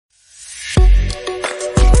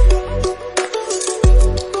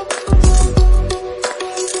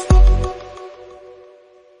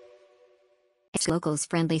locals,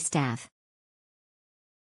 friendly staff.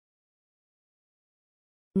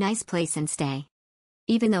 Nice place and stay.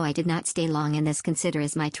 Even though I did not stay long in this consider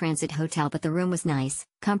as my transit hotel, but the room was nice,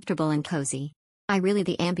 comfortable and cozy. I really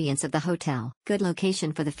the ambience of the hotel. Good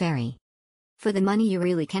location for the ferry. For the money you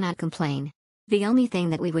really cannot complain. The only thing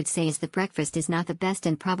that we would say is the breakfast is not the best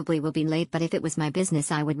and probably will be late, but if it was my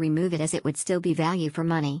business I would remove it as it would still be value for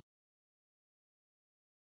money.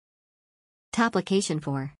 Top location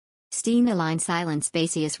for steam-aligned silent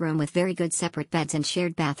spacious room with very good separate beds and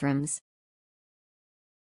shared bathrooms.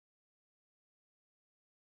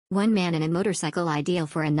 One man and a motorcycle ideal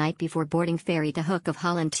for a night before boarding ferry to Hook of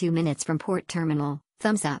Holland 2 minutes from port terminal,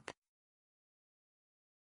 thumbs up.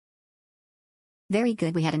 Very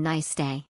good, we had a nice stay.